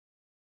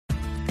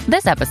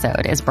This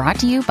episode is brought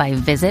to you by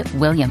Visit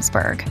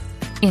Williamsburg.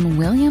 In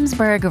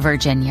Williamsburg,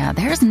 Virginia,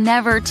 there's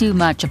never too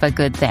much of a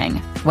good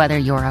thing. Whether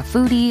you're a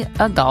foodie,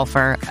 a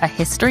golfer, a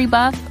history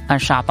buff, a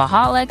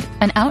shopaholic,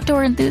 an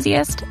outdoor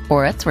enthusiast,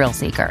 or a thrill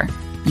seeker,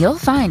 you'll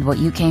find what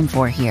you came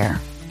for here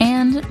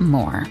and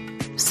more.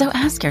 So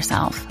ask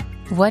yourself,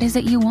 what is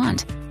it you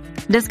want?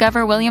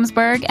 Discover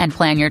Williamsburg and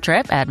plan your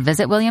trip at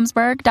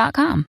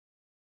visitwilliamsburg.com.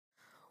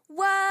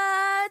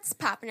 What's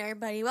poppin',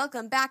 everybody?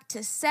 Welcome back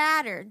to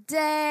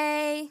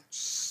Saturday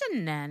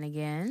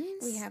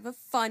Shenanigans. We have a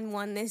fun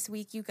one this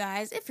week, you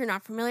guys. If you're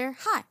not familiar,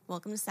 hi,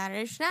 welcome to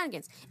Saturday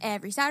Shenanigans.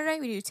 Every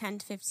Saturday, we do 10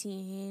 to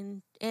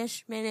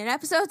 15-ish minute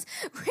episodes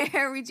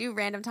where we do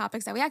random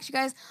topics that we ask you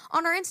guys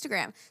on our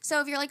Instagram.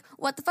 So if you're like,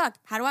 what the fuck?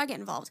 How do I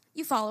get involved?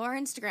 You follow our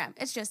Instagram.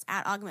 It's just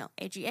at Agahmil,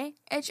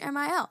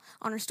 AGAHMIL.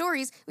 On our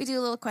stories, we do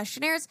little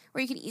questionnaires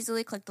where you can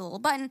easily click the little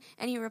button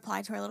and you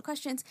reply to our little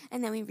questions,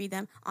 and then we read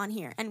them on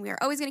here. And we are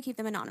always going to keep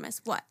them anonymous.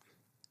 What?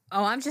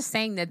 Oh, I'm just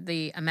saying that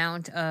the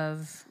amount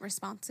of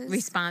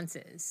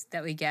responses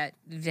that we get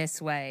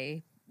this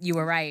way, you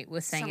were right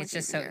with saying it's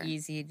just so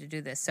easy to do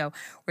this. So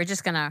we're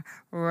just going to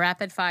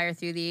rapid fire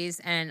through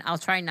these, and I'll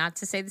try not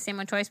to say the same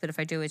one twice, but if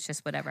I do, it's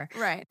just whatever.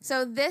 Right.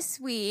 So this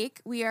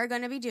week, we are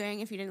going to be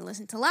doing, if you didn't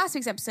listen to last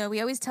week's episode, we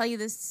always tell you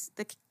this,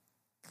 It's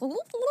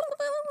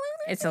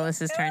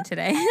Alyssa's turn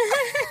today.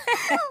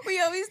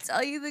 We always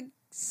tell you the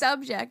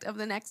subject of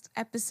the next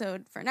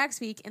episode for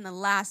next week in the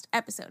last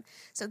episode.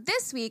 So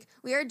this week,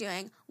 we are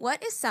doing,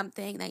 what is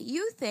something that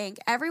you think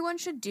everyone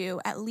should do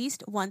at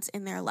least once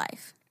in their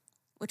life?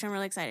 Which I'm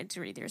really excited to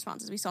read the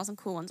responses. We saw some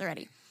cool ones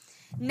already.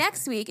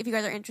 Next week, if you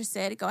guys are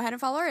interested, go ahead and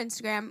follow our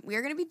Instagram. We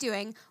are going to be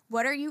doing,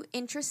 what are you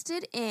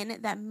interested in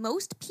that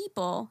most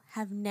people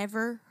have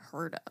never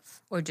heard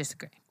of? Or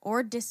disagree.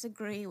 Or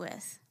disagree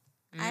with.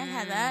 I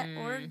had that.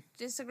 Or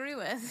disagree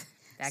with.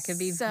 That could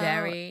be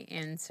very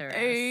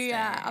interesting.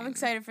 Yeah, I'm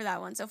excited for that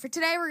one. So for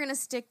today, we're going to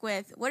stick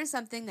with, what is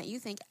something that you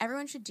think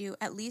everyone should do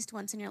at least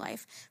once in your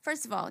life?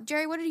 First of all,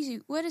 Jerry, what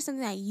is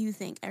something that you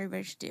think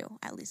everybody should do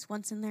at least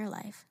once in their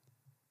life?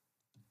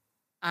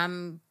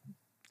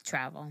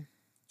 Travel.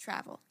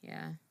 Travel.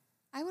 Yeah.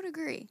 I would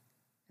agree.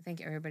 I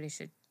think everybody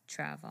should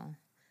travel.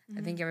 Mm-hmm.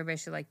 I think everybody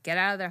should get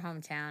out of their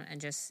hometown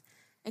and just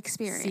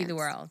experience, see the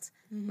world.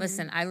 Mm-hmm.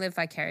 Listen, I live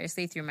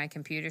vicariously through my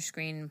computer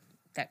screen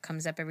that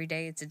comes up every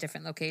day. It's a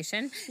different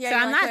location. Yeah, so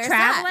I'm not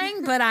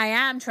traveling, but I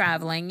am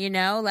traveling,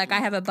 I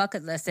have a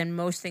bucket list, and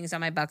most things on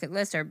my bucket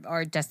list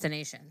are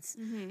destinations.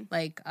 Mm-hmm.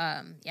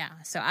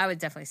 So I would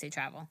definitely say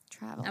travel.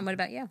 And what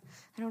about you?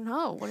 I don't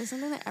know. What is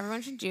something that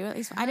everyone should do? At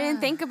least I didn't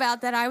think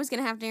about that I was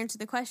going to have to answer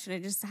the question. I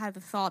just had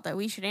the thought that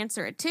we should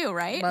answer it too,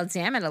 right? Well,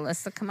 damn it,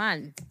 Alyssa. Come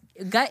on.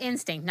 Gut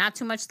instinct, not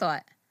too much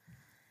thought.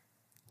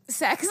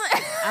 Sex.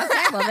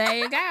 Okay, well, there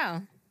you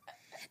go.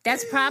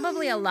 That's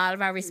probably a lot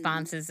of our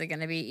responses are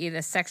going to be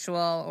either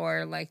sexual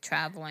or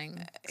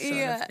traveling sort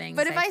of things.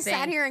 But if I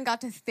sat here and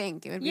got to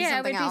think, it would be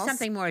something else. Be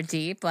something more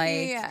deep.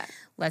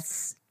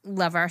 Let's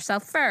love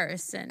ourselves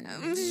first. And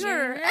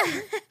sure.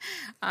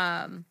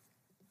 I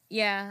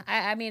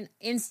mean,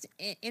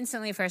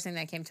 instantly, first thing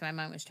that came to my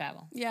mind was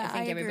travel. Yeah, I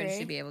think everybody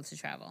should be able to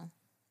travel.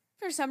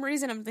 For some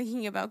reason, I'm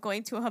thinking about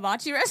going to a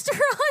hibachi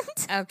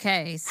restaurant.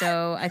 Okay,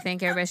 so I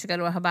think everybody should go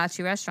to a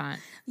hibachi restaurant.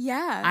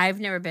 Yeah. I've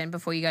never been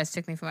before you guys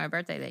took me for my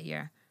birthday that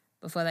year.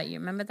 Before that year.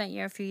 Remember that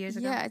year a few years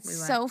ago? Yeah,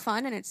 it's so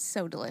fun and it's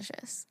so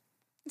delicious.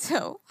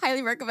 So,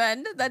 highly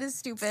recommend. That is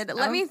stupid.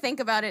 Let me think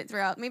about it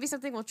throughout. Maybe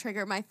something will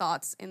trigger my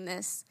thoughts in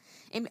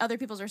other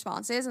people's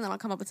responses, and then I'll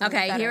come up with something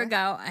better. Here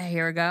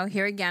we go.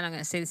 Here again, I'm going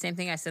to say the same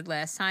thing I said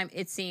last time.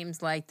 It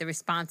seems like the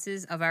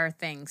responses of our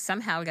things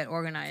somehow get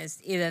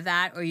organized. Either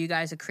that or you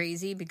guys are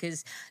crazy,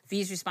 because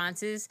these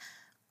responses,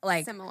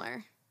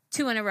 similar.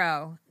 2 in a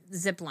row,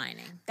 zip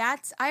lining.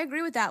 I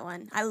agree with that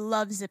one. I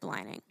love zip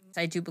lining.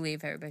 I do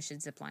believe everybody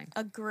should zip line.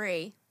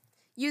 Agree.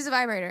 Use a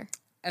vibrator.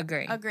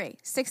 Agree.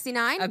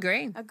 69?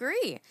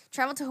 Agree.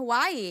 Travel to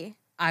Hawaii.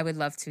 I would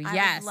love to, yes.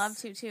 I would love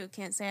to, too.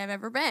 Can't say I've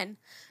ever been.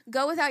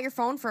 Go without your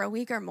phone for a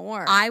week or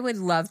more. I would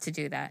love to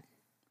do that.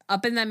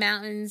 Up in the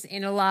mountains,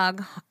 in a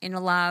log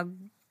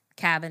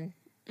cabin.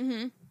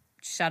 Mm-hmm.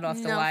 Shut off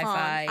the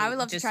Wi-Fi. I would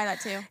love to try that,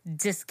 too.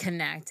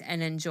 Disconnect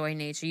and enjoy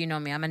nature. You know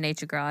me. I'm a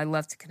nature girl. I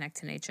love to connect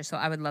to nature, so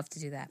I would love to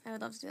do that. I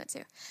would love to do that,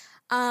 too.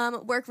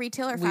 Work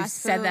retail or fast food. We've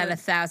said that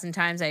 1,000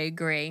 times. I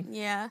agree.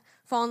 Yeah.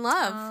 Fall in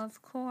love.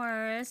 Of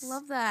course.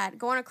 Love that.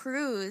 Go on a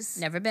cruise.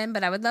 Never been,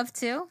 but I would love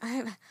to.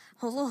 I'm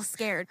a little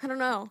scared. I don't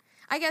know.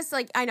 I guess,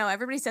 I know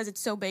everybody says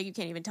it's so big you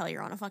can't even tell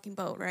you're on a fucking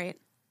boat, right?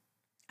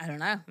 I don't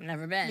know. I've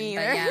never been. Me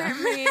either. Yeah.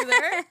 Me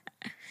either.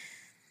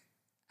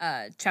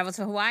 Travel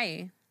to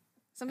Hawaii.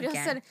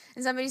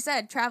 Somebody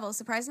said travel.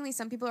 Surprisingly,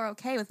 some people are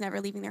okay with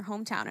never leaving their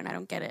hometown, and I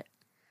don't get it.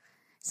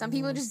 Some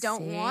people just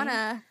don't want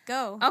to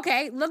go.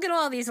 Okay, look at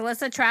all these,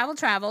 Alyssa. Travel,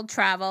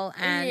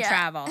 and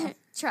travel.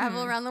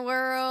 Travel around the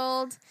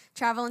world.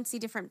 Travel and see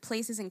different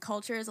places and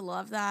cultures. I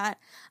love that.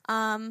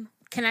 I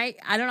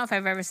don't know if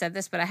I've ever said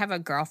this, but I have a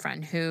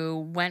girlfriend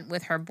who went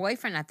with her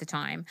boyfriend at the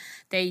time.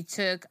 They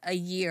took a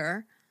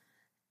year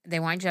They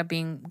wind up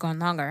going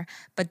longer.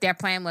 But their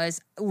plan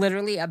was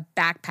literally a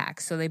backpack.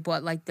 So they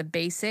bought like the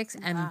basics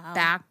and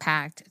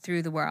backpacked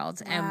through the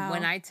world. Wow. And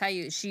when I tell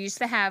you, she used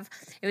to have,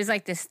 it was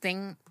like this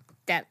thing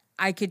that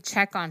I could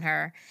check on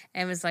her,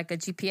 and it was like a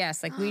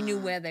GPS. Like we knew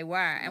where they were.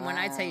 And when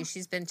I tell you,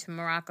 she's been to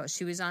Morocco.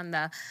 She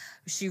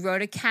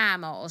rode a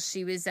camel.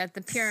 She was at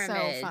the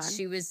pyramids. So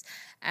she was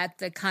at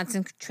the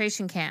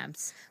concentration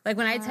camps. Like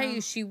when I tell you,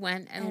 she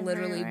went and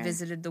literally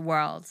visited the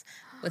world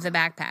with a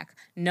backpack.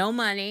 No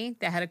money.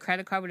 They had a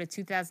credit card with a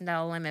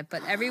 $2,000 limit.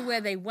 But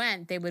everywhere they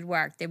went, they would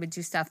work. They would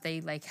do stuff.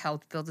 They like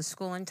helped build a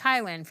school in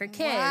Thailand for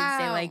kids. Wow.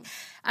 They like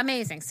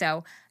amazing.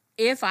 So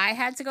if I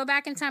had to go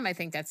back in time, I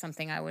think that's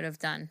something I would have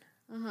done.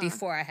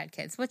 Before I had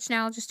kids, which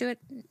now I'll just do it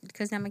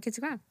because now my kids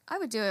are grown. I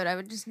would do it. I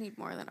would just need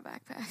more than a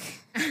backpack.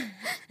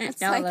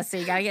 Let's see.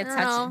 You gotta get touching.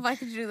 I don't know if I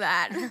could do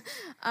that.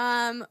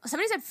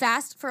 Somebody said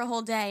fast for a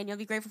whole day and you'll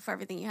be grateful for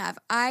everything you have.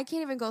 I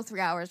can't even go 3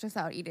 hours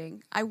without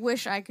eating. I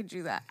wish I could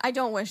do that. I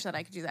don't wish that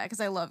I could do that because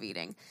I love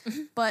eating.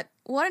 But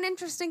what an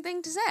interesting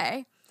thing to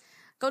say.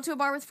 Go to a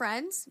bar with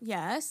friends.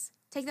 Yes.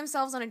 Take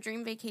themselves on a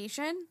dream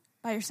vacation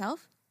by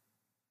yourself.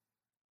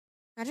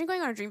 Imagine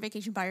going on a dream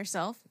vacation by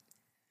yourself.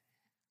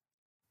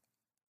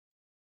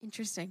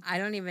 Interesting. I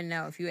don't even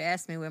know. If you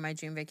asked me where my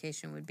dream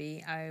vacation would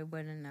be, I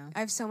wouldn't know.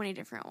 I have so many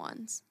different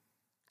ones.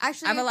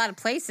 Actually, I have a lot of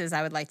places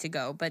I would like to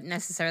go, but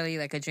necessarily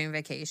like a dream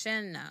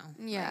vacation, no.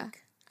 Yeah.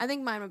 I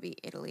think mine would be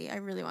Italy. I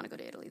really want to go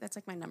to Italy. That's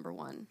like my number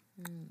one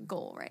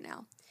goal right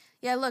now.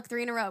 Yeah, look,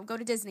 3 in a row. Go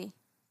to Disney.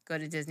 Go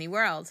to Disney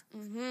World.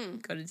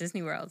 Go to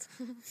Disney World.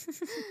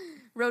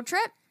 Road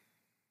trip?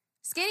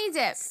 Skinny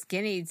dip.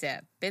 Skinny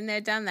dip. Been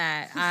there, done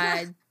that.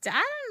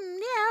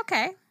 Yeah,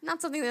 okay. Not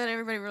something that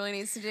everybody really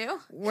needs to do.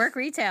 Work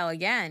retail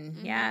again.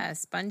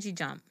 Yes. Bungee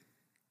jump.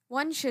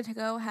 One should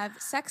go have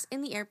sex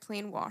in the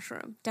airplane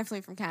washroom.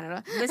 Definitely from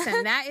Canada.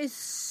 Listen, that is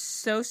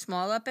so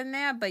small up in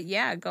there, but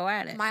yeah, go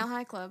at it. Mile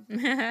High Club.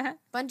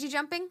 Bungee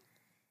jumping?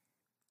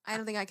 I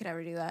don't think I could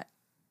ever do that.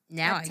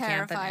 Now I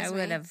can't, but I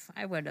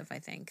would have, I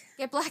think.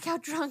 Get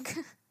blackout drunk.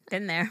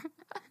 Been there.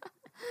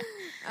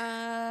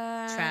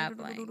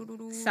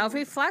 Traveling.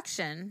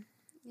 Self-reflection.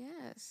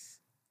 Yes.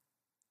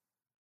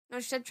 No,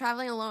 she said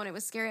traveling alone. It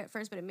was scary at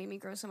first, but it made me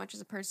grow so much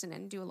as a person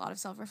and do a lot of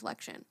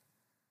self-reflection.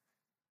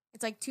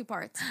 It's like 2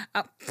 parts.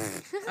 Oh,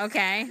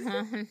 okay.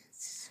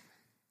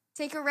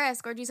 Take a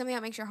risk or do something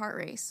that makes your heart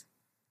race.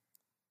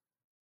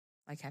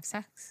 Like have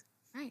sex.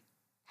 Right.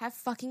 Have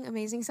fucking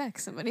amazing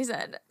sex, somebody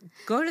said.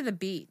 Go to the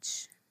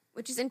beach.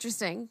 Which is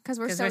interesting because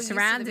we're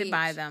surrounded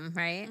by them,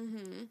 right?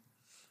 Mm-hmm.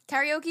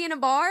 Karaoke in a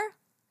bar?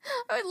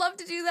 I would love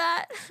to do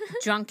that.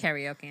 Drunk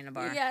karaoke in a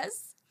bar.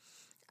 Yes.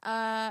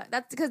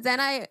 That's because then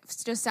I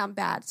just sound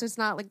bad. So it's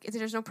not like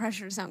there's no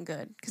pressure to sound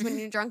good. Because when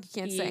you're drunk, you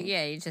can't sing.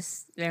 Yeah, you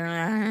just...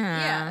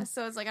 Yeah,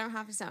 so it's like I don't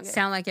have to sound good.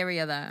 Sound like every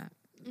other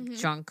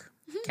drunk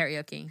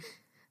karaoke.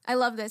 I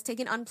love this. Take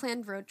an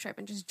unplanned road trip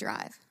and just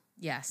drive.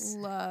 Yes.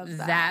 Love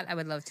that. That I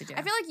would love to do.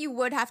 I feel like you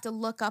would have to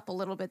look up a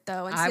little bit,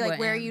 though, and see like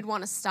where you'd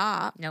want to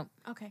stop. Nope.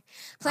 Okay.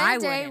 Plan a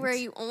day where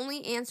you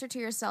only answer to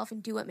yourself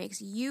and do what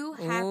makes you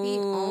happy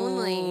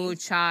only. Oh,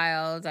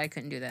 child. I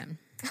couldn't do that.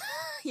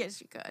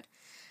 Yes, you could.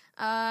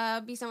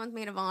 Be someone's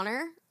maid of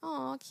honor.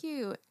 Oh,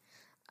 cute.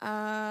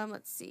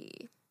 Let's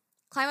see.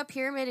 Climb a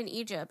pyramid in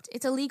Egypt.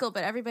 It's illegal,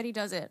 but everybody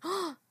does it.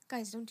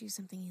 Guys, don't do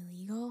something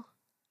illegal.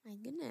 My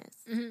goodness.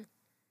 Mm-hmm.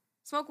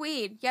 Smoke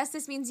weed. Yes,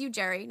 this means you,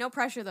 Jerry. No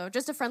pressure, though.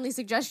 Just a friendly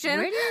suggestion.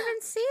 Where do you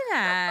even see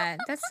that?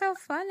 That's so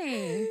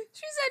funny.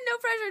 She said no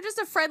pressure, just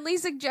a friendly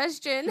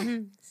suggestion.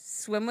 Mm-hmm.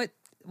 Swim with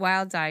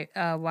wild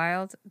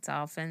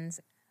dolphins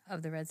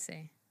of the Red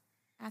Sea.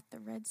 At the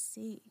Red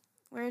Sea.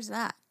 Where's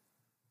that?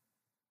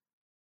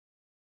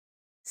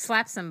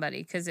 Slap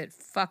somebody because it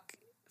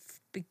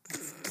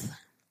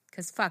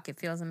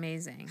feels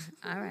amazing.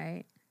 All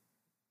right.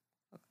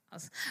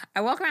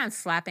 I walk around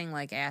slapping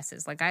like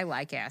asses. Like I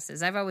like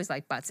asses. I've always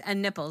liked butts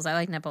and nipples. I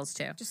like nipples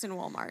too. Just in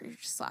Walmart, you're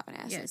just slapping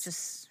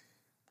asses.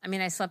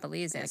 Yeah, I slap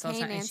Elia's ass all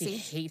the time and she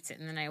hates it.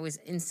 And then I always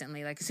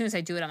instantly, like as soon as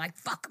I do it, I'm like,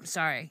 fuck, I'm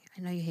sorry.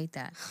 I know you hate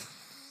that.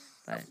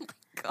 But oh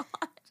my God.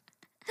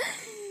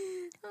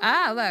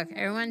 Look,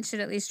 everyone should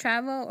at least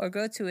travel or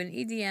go to an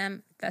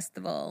EDM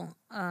festival.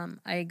 I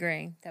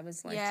agree. That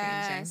was life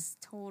changing. Yes,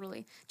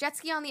 totally. Jet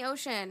ski on the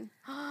ocean.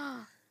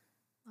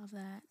 Love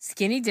that.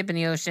 Skinny dip in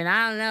the ocean.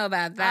 I don't know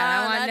about that.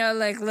 I want no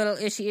like little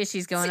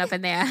issues going up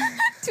in there.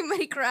 Too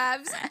many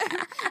crabs.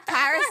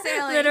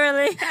 Parasailing.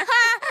 Literally.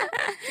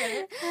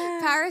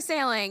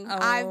 Parasailing. Oh.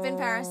 I've been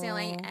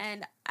parasailing,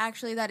 and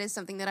actually that is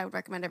something that I would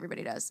recommend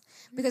everybody does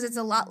because it's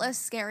a lot less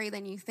scary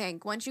than you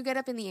think. Once you get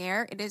up in the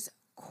air, it is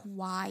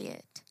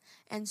quiet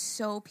and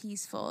so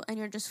peaceful, and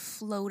you're just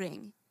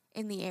floating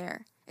in the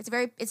air.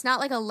 It's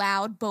not like a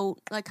loud boat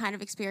like kind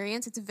of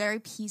experience. It's very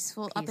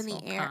peaceful up in the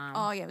air. Calm.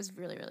 Oh yeah, it was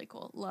really, really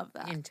cool. Love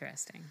that.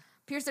 Interesting.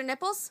 Pierce their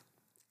nipples?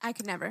 I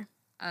could never.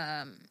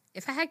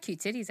 If I had cute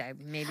titties, I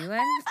maybe would.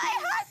 If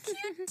I had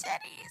cute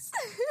titties.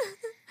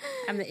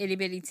 I'm the itty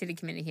bitty titty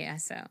committee here,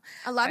 so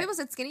a lot of people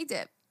said skinny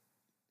dip.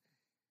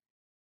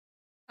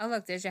 Oh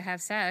look, there's your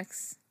have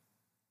sex.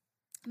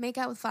 Make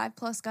out with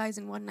 5+ guys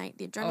in one night.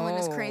 The adrenaline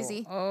is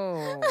crazy.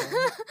 Oh.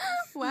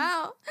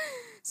 Wow.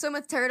 Swim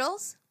with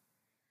turtles.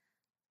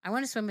 I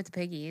want to swim with the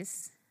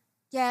piggies.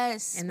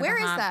 Yes. Where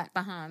is that?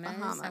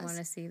 Bahamas. I want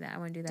to see that. I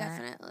want to do that.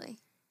 Definitely.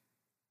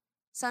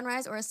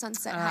 Sunrise or a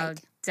sunset hike?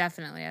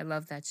 Definitely. I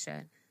love that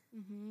shit.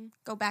 Mm-hmm.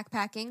 Go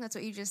backpacking. That's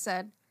what you just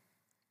said.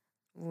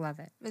 Love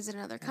it. Visit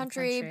another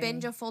country.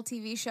 Binge a full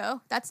TV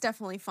show. That's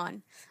definitely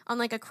fun. On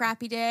like a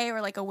crappy day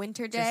or like a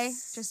winter day,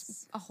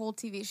 just a whole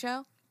TV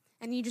show.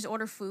 And you just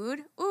order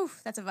food.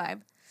 Oof, that's a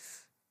vibe.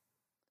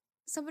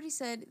 Somebody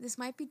said this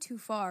might be too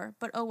far,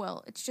 but oh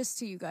well, it's just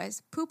to you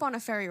guys. Poop on a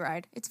ferry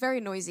ride. It's very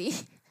noisy.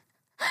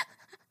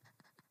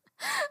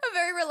 A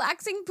very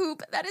relaxing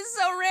poop. That is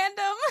so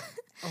random.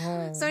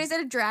 Oh. Somebody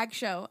said a drag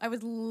show. I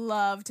would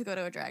love to go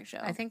to a drag show.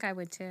 I think I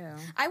would too.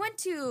 I went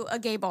to a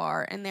gay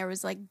bar and there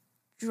was like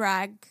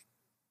drag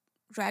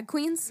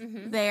queens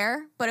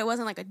there, but it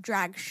wasn't like a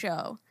drag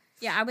show.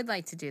 Yeah, I would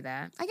like to do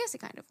that. I guess it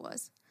kind of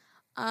was.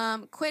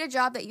 Quit a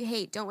job that you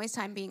hate. Don't waste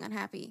time being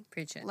unhappy.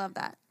 Preach it. Love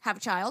that. Have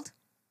a child.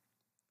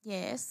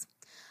 Yes.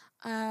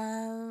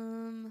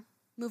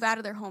 Move out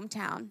of their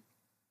hometown.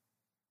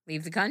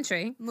 Leave the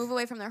country. Move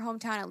away from their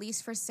hometown at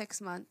least for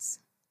 6 months.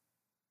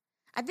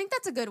 I think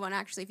that's a good one,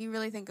 actually, if you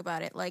really think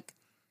about it. Like,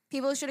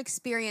 people should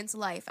experience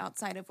life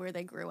outside of where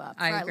they grew up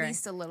for at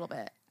least a little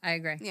bit. I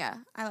agree. Yeah,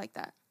 I like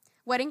that.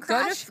 Wedding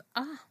crash?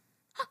 What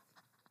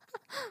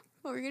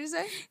were you going to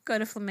say? Go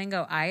to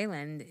Flamingo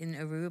Island in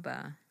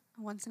Aruba.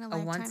 A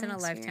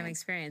once-in-a-lifetime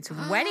experience.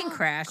 Wedding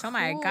crash. Oh,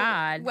 my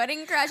God.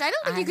 Wedding crash. I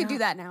don't think you could do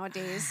that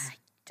nowadays. I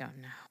don't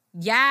know.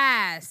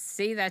 Yes.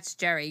 See, that's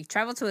Jerry.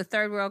 Travel to a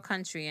third world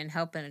country and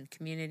help in a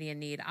community in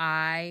need.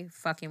 I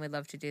fucking would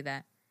love to do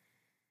that.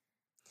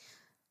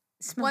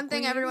 One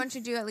thing everyone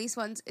should do at least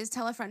once is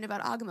tell a friend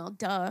about Agahmil.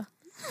 Duh.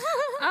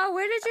 Oh,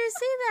 where did you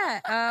see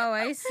that? Oh,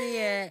 I see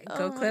it.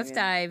 Go cliff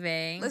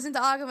diving. Listen to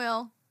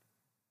Agahmil.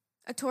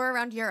 A tour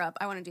around Europe.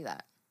 I want to do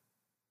that.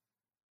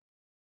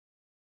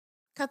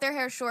 Cut their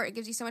hair short. It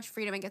gives you so much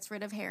freedom and gets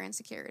rid of hair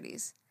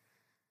insecurities.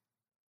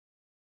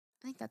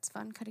 I think that's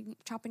fun.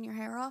 Chopping your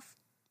hair off.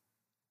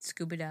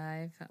 Scuba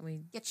dive.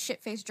 We get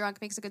shit-faced drunk.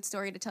 Makes a good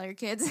story to tell your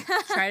kids.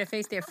 Try to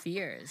face their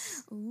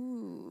fears.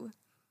 Ooh.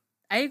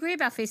 I agree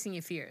about facing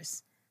your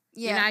fears.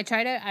 Yeah. You know, I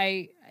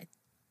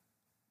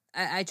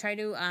try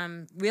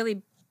to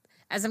really,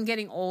 as I'm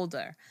getting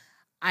older,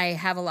 I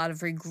have a lot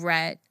of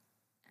regret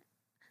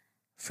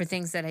for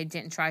things that I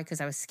didn't try because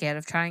I was scared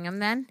of trying them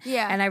then.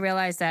 Yeah. And I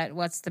realized that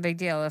what's the big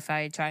deal if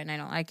I try it and I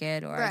don't like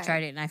it, or I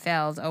tried it and I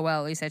failed. Oh, well,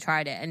 at least I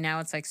tried it. And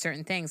now it's like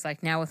certain things,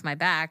 like now with my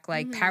back,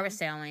 like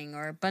parasailing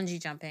or bungee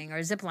jumping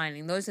or zip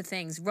lining. Those are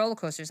things. Roller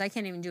coasters. I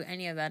can't even do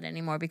any of that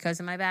anymore because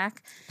of my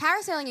back.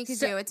 Parasailing you could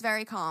do. It's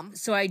very calm.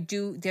 So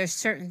there's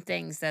certain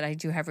things that I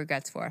do have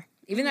regrets for.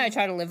 Even though I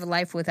try to live a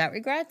life without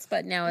regrets,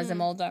 but now as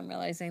I'm older, I'm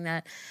realizing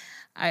that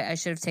I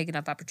should have taken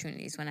up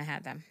opportunities when I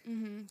had them.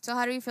 Mm-hmm. So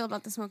how do you feel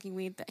about the smoking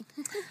weed thing?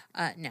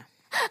 No.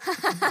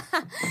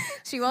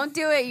 She won't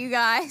do it, you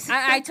guys.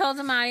 I told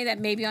Amani that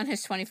maybe on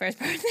his 21st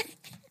birthday.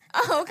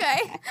 Oh, okay.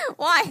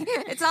 Why?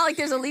 It's not like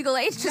there's a legal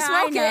age to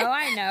smoke it.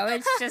 I know.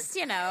 It's just,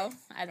 I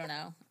don't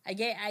know.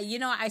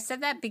 I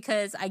said that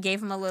because I gave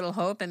him a little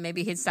hope and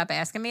maybe he'd stop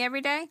asking me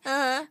every day.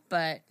 Uh-huh.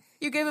 But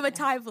you gave him a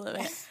time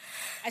limit.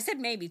 I said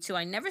maybe too.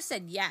 I never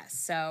said yes.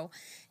 So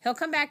he'll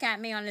come back at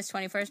me on his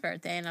 21st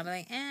birthday, and I'll be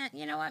like,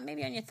 you know what?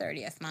 Maybe on your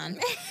 30th, man.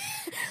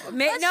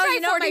 Let's try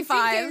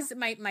 45.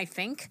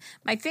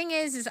 My thing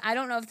is I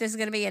don't know if this is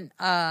going to be a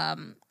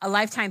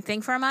lifetime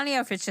thing for Amani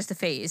or if it's just a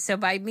phase. So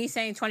by me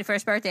saying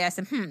 21st birthday, I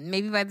said,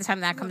 maybe by the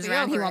time that comes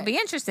around, he won't be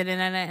interested in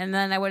it. And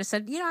then I would have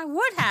said, I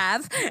would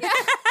have. Yeah.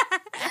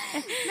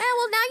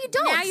 Well, now you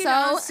don't. Now you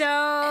don't.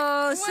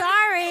 So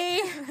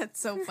sorry. That's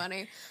so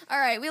funny. All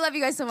right. We love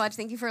you guys so much.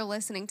 Thank you for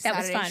listening to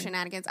Saturday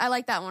Shenanigans. I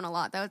like that one a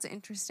lot. That was an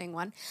interesting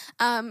one.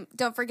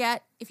 Don't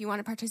forget, if you want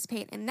to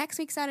participate in next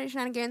week's Saturday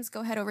Shenanigans,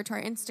 go head over to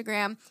our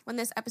Instagram. When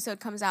this episode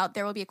comes out,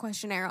 there will be a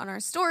questionnaire on our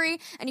story,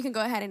 and you can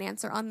go ahead and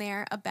answer on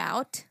there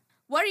about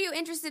what are you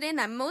interested in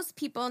that most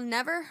people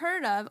never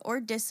heard of or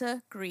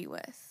disagree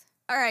with.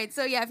 All right,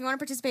 so yeah, if you want to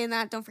participate in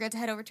that, don't forget to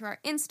head over to our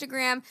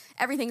Instagram.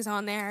 Everything's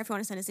on there. If you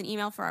want to send us an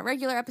email for our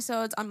regular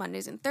episodes on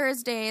Mondays and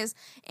Thursdays,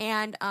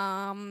 and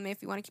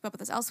if you want to keep up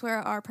with us elsewhere,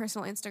 our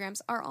personal Instagrams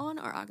are on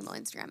our Agahmil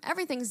Instagram.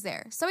 Everything's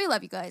there. So we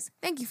love you guys.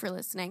 Thank you for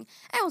listening,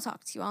 and we'll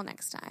talk to you all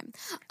next time.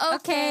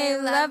 Okay,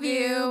 love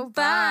you.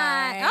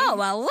 Bye. Oh,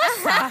 well,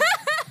 listen.